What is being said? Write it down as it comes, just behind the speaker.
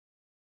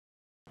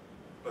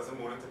Pleasant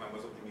morning to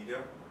members of the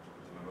media,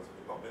 to members of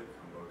the public,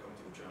 and welcome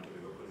to the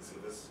Randall Police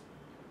Service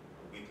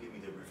weekly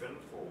media briefing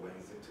for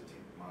Wednesday,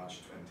 13th March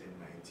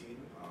 2019.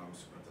 I'm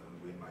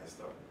Superintendent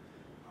Mystar.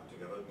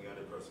 Together with me on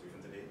the press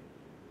briefing today,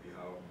 we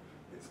have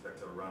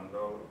Inspector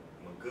Randall,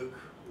 McGuirk,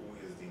 who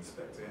is the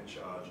inspector in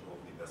charge of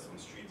the Besson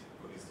Street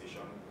Police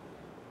Station,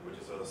 which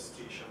is a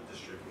station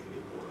district in the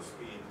Port of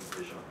Spain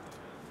division.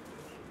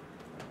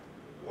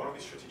 One of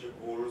the strategic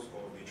goals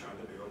of the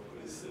Randall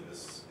Police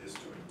Service is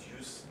to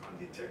reduce and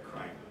detect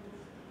crime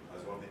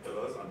as one of the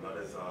pillars, and that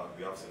is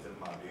we have certain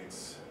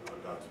mandates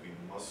that we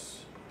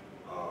must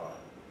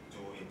do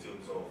in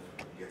terms of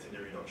getting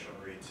the reduction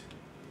rate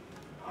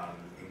and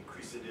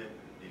increasing the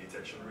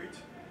detection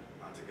rate.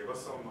 And to give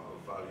us some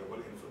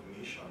valuable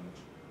information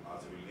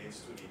as it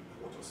relates to the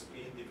Port of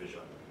Spain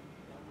division,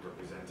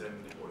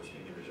 representing the Port of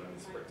Spain division,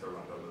 Inspector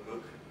Randall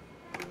McGuirk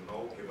will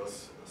now give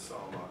us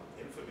some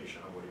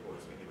information about the Port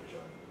of Spain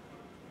division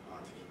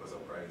and to keep us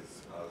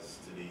apprised as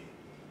to the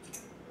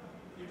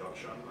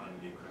reduction and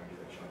the crime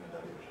detection in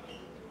that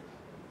division.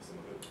 Mr.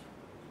 McGuirk.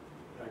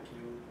 Thank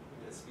you,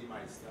 SP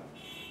Mystar.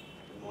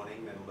 Good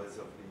morning, members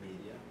of the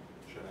media,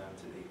 Trinidad and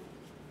Tobago.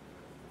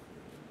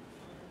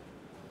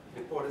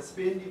 The Port of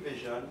Spain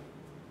division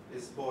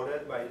is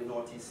bordered by the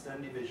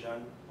Northeastern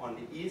Division on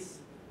the east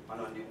and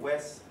on the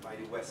west by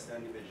the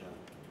Western Division.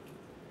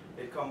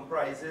 It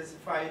comprises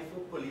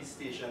 5 police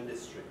station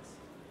districts: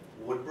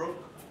 Woodbrook,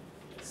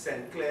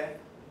 St. Clair,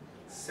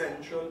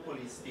 Central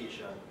Police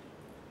Station,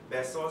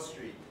 Besson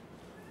Street,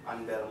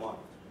 and Belmont.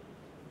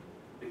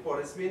 The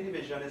Port of Spain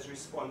division is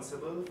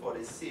responsible for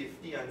the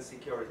safety and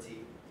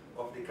security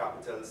of the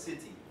capital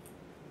city,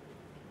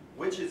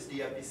 which is the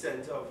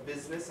epicenter of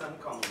business and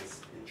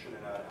commerce in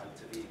Trinidad and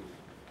Tobago.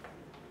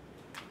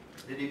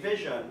 The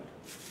division,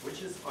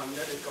 which is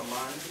under the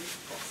command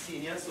of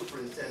Senior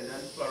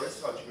Superintendent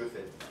Florence Hodge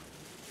Griffith,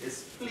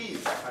 is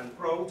pleased and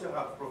proud to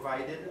have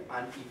provided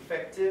an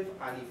effective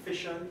and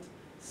efficient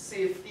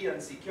safety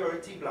and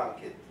security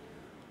blanket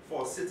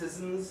for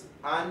citizens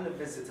and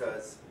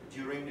visitors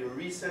during the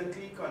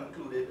recently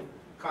concluded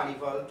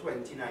Carnival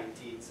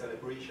 2019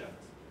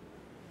 celebrations.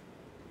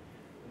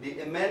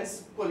 The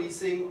immense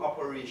policing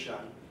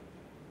operation,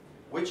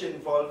 which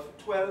involved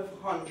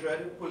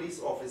 1,200 police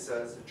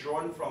officers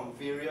drawn from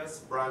various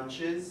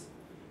branches,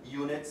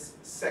 units,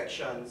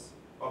 sections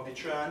of the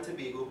Trinidad and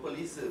Tobago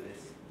Police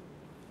Service,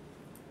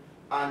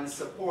 and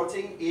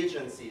supporting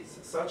agencies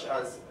such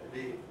as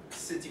the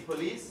City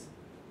Police,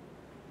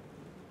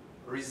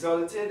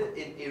 resulted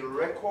in a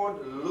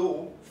record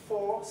low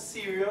 4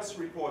 serious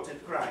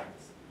reported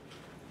crimes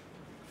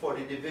for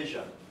the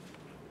division,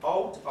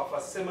 out of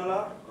a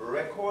similar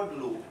record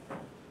low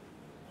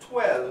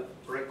 12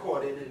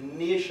 recorded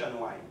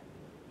nationwide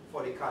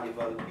for the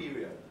carnival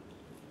period.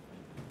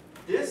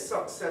 This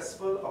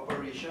successful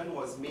operation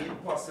was made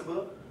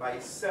possible by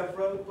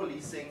several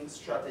policing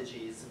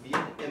strategies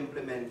being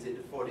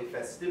implemented for the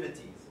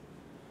festivities,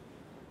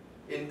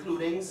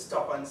 including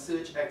stop and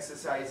search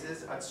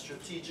exercises at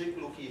strategic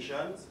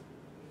locations,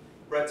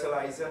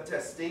 breathalyzer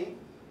testing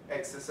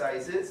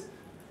exercises,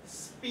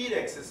 speed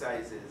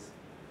exercises,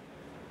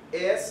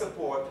 air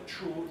support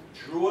through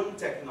drone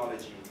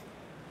technology,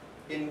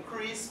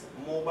 increased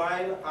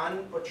mobile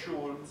and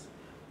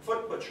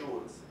foot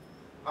patrols,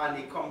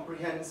 and a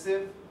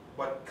comprehensive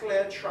but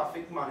clear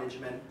traffic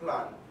management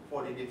plan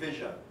for the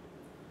division.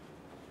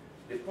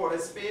 The Port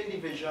of Spain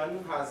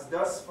division has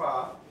thus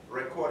far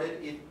recorded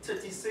a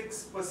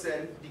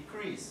 36%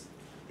 decrease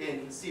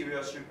in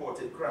serious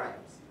reported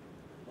crimes,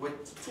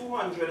 with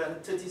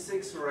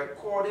 236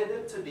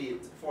 recorded to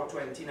date for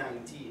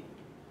 2019,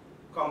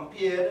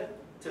 compared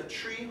to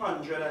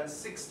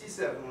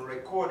 367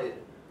 recorded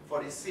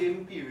for the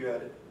same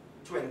period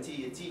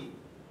 2018.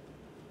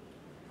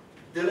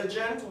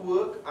 Diligent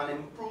work and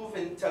improved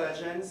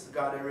intelligence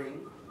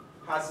gathering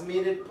has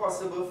made it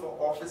possible for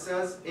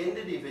officers in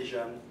the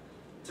division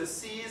to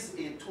seize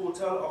a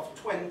total of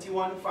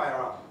 21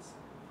 firearms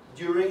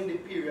during the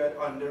period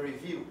under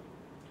review,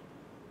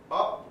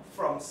 up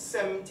from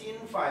 17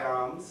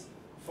 firearms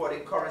for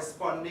the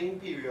corresponding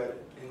period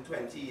in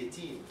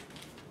 2018.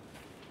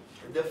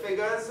 The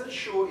figures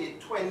show a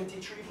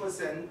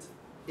 23%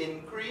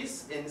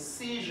 increase in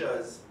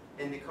seizures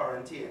in the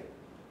current year.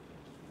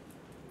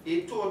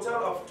 A total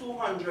of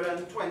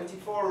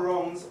 224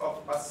 rounds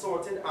of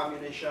assorted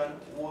ammunition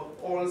were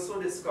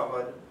also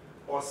discovered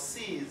or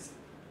seized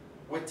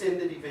within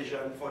the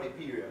division for the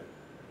period.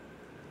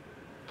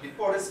 The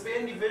Port of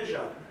Spain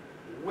division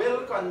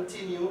will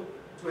continue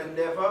to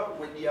endeavor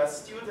with the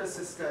astute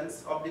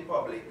assistance of the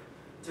public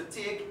to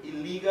take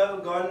illegal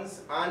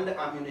guns and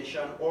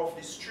ammunition off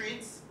the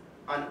streets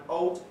and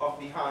out of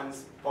the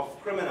hands of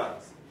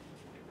criminals.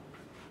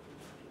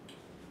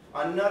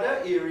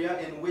 Another area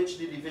in which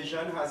the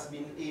division has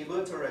been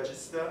able to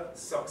register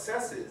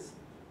successes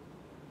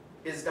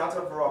is that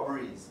of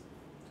robberies.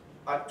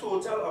 A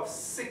total of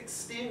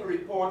 60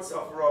 reports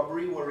of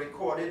robbery were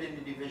recorded in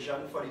the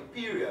division for the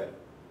period,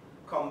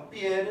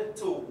 compared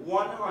to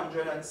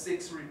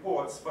 106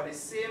 reports for the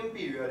same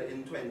period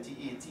in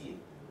 2018,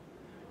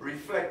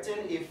 reflecting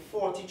a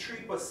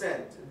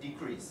 43%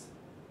 decrease.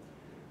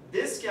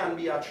 This can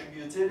be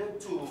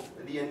attributed to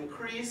the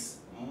increased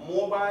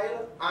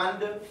mobile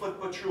and foot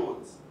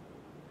patrols,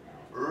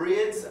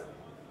 raids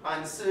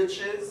and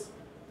searches,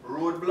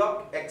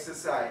 roadblock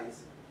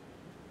exercise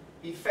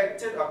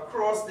effected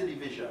across the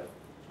division,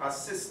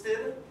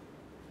 assisted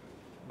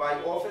by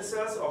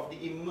officers of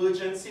the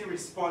Emergency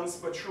Response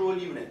Patrol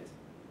Unit,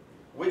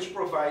 which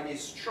provide a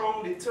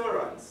strong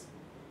deterrence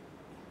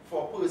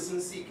for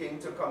persons seeking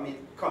to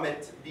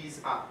commit these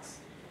acts.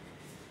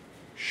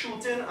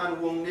 Shooting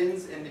and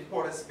woundings in the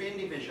Port of Spain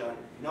division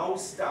now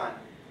stand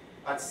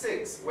at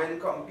 6 when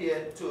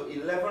compared to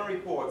 11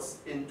 reports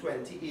in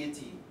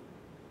 2018,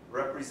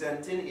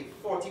 representing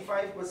a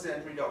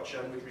 45%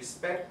 reduction with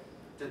respect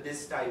to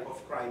this type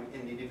of crime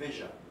in the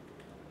division.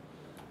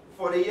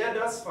 For the year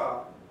thus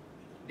far,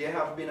 there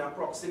have been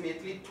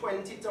approximately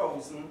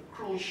 20,000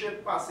 cruise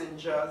ship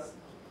passengers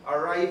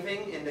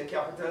arriving in the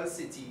capital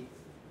city,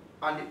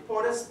 and the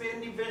Port of Spain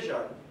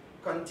division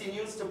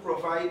continues to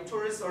provide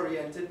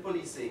tourist-oriented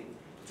policing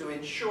to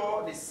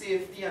ensure the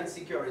safety and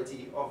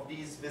security of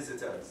these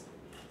visitors.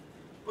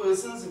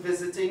 Persons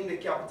visiting the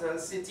capital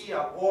city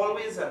are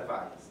always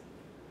advised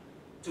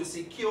to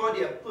secure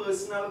their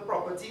personal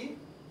property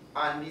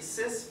and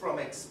desist from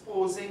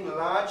exposing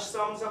large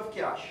sums of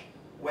cash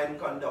when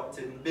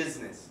conducting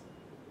business.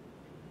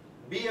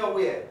 Be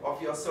aware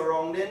of your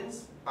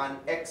surroundings and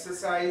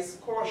exercise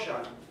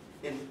caution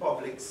in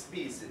public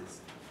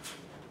spaces.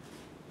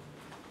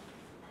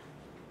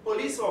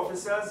 Police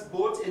officers,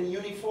 both in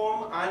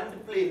uniform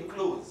and plain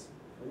clothes,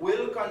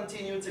 will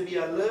continue to be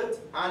alert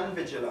and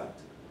vigilant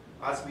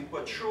as we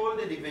patrol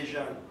the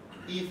division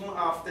even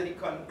after the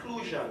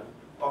conclusion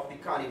of the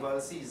carnival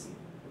season,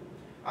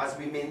 as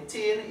we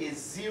maintain a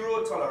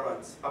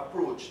zero-tolerance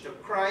approach to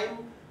crime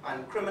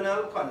and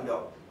criminal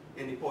conduct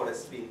in the Port of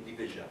Spain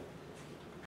division.